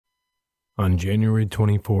On January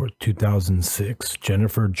 24, 2006,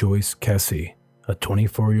 Jennifer Joyce Kesse, a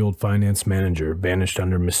 24-year-old finance manager, vanished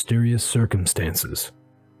under mysterious circumstances.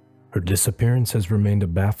 Her disappearance has remained a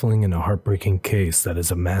baffling and a heartbreaking case that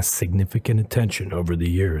has amassed significant attention over the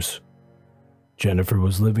years. Jennifer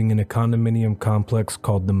was living in a condominium complex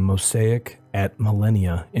called the Mosaic at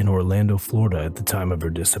Millenia in Orlando, Florida at the time of her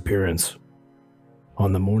disappearance.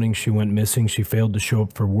 On the morning she went missing, she failed to show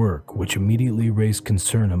up for work, which immediately raised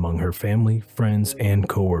concern among her family, friends, and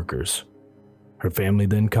coworkers. Her family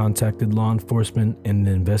then contacted law enforcement, and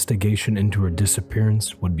an investigation into her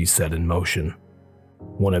disappearance would be set in motion.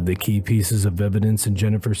 One of the key pieces of evidence in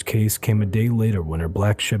Jennifer's case came a day later when her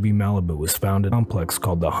black Chevy Malibu was found in a complex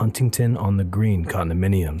called the Huntington on the Green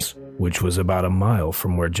condominiums, which was about a mile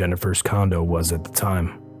from where Jennifer's condo was at the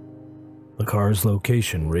time. The car's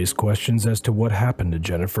location raised questions as to what happened to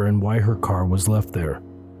Jennifer and why her car was left there.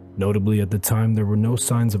 Notably, at the time, there were no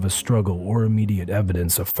signs of a struggle or immediate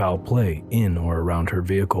evidence of foul play in or around her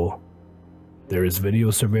vehicle. There is video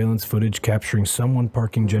surveillance footage capturing someone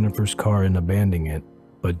parking Jennifer's car and abandoning it,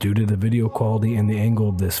 but due to the video quality and the angle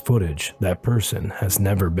of this footage, that person has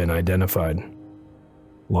never been identified.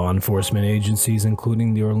 Law enforcement agencies,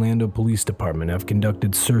 including the Orlando Police Department, have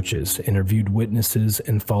conducted searches, interviewed witnesses,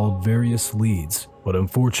 and followed various leads, but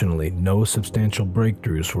unfortunately, no substantial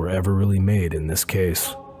breakthroughs were ever really made in this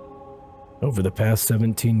case. Over the past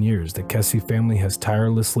 17 years, the Kesse family has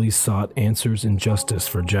tirelessly sought answers and justice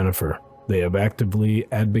for Jennifer. They have actively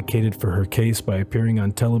advocated for her case by appearing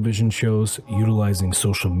on television shows, utilizing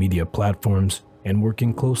social media platforms, and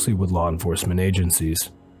working closely with law enforcement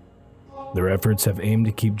agencies. Their efforts have aimed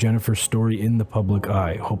to keep Jennifer's story in the public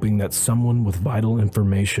eye, hoping that someone with vital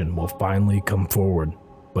information will finally come forward.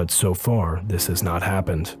 But so far, this has not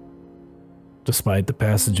happened. Despite the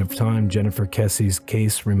passage of time, Jennifer Kesse's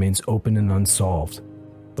case remains open and unsolved.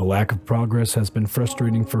 The lack of progress has been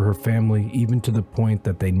frustrating for her family, even to the point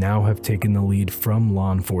that they now have taken the lead from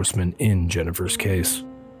law enforcement in Jennifer's case.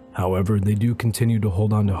 However, they do continue to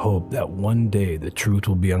hold on to hope that one day the truth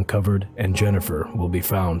will be uncovered and Jennifer will be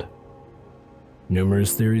found.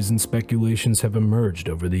 Numerous theories and speculations have emerged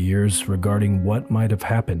over the years regarding what might have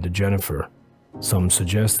happened to Jennifer. Some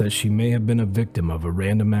suggest that she may have been a victim of a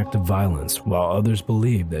random act of violence, while others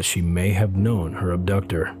believe that she may have known her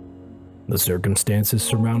abductor. The circumstances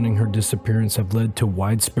surrounding her disappearance have led to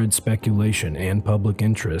widespread speculation and public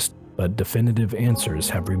interest, but definitive answers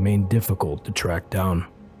have remained difficult to track down.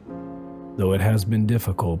 Though it has been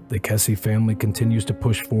difficult, the Kesse family continues to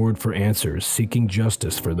push forward for answers, seeking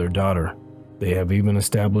justice for their daughter. They have even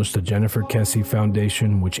established the Jennifer Kesse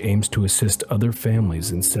Foundation, which aims to assist other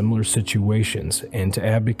families in similar situations and to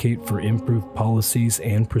advocate for improved policies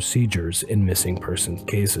and procedures in missing persons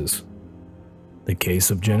cases. The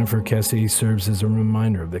case of Jennifer Kesse serves as a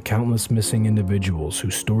reminder of the countless missing individuals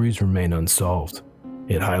whose stories remain unsolved.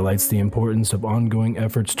 It highlights the importance of ongoing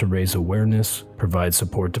efforts to raise awareness, provide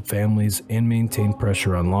support to families, and maintain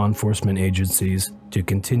pressure on law enforcement agencies to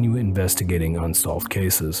continue investigating unsolved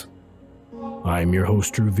cases. I am your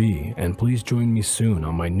host, Drew V, and please join me soon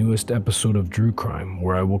on my newest episode of Drew Crime,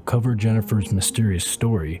 where I will cover Jennifer's mysterious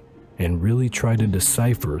story and really try to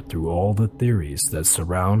decipher through all the theories that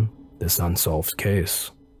surround this unsolved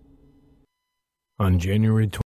case. On January